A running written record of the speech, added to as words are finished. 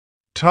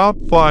top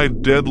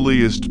 5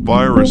 deadliest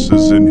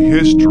viruses in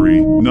history.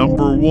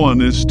 Number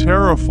 1 is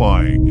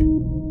terrifying.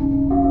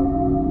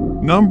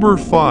 Number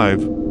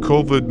 5,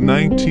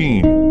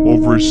 COVID-19.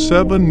 Over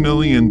 7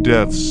 million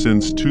deaths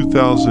since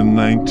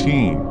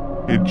 2019.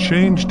 It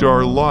changed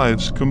our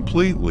lives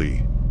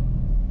completely.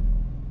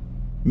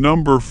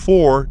 Number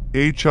 4,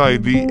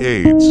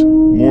 HIV/AIDS.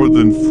 More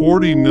than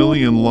 40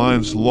 million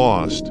lives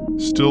lost,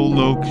 still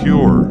no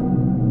cure.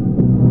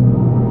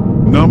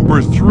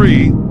 Number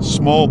 3,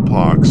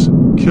 smallpox.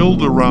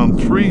 Killed around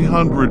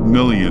 300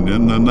 million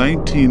in the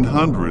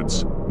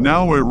 1900s,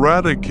 now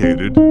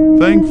eradicated,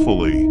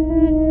 thankfully.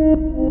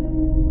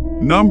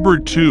 Number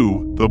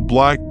 2, the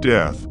Black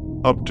Death.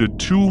 Up to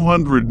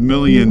 200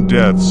 million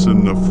deaths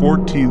in the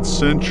 14th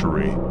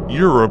century,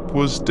 Europe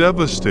was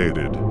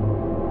devastated.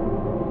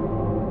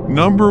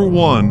 Number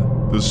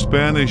 1, the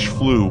Spanish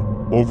flu.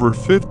 Over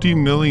 50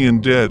 million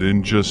dead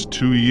in just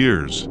 2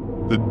 years,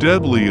 the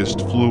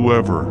deadliest flu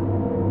ever.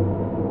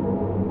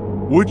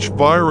 Which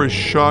virus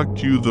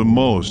shocked you the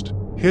most?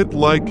 Hit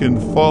like and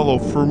follow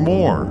for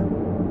more.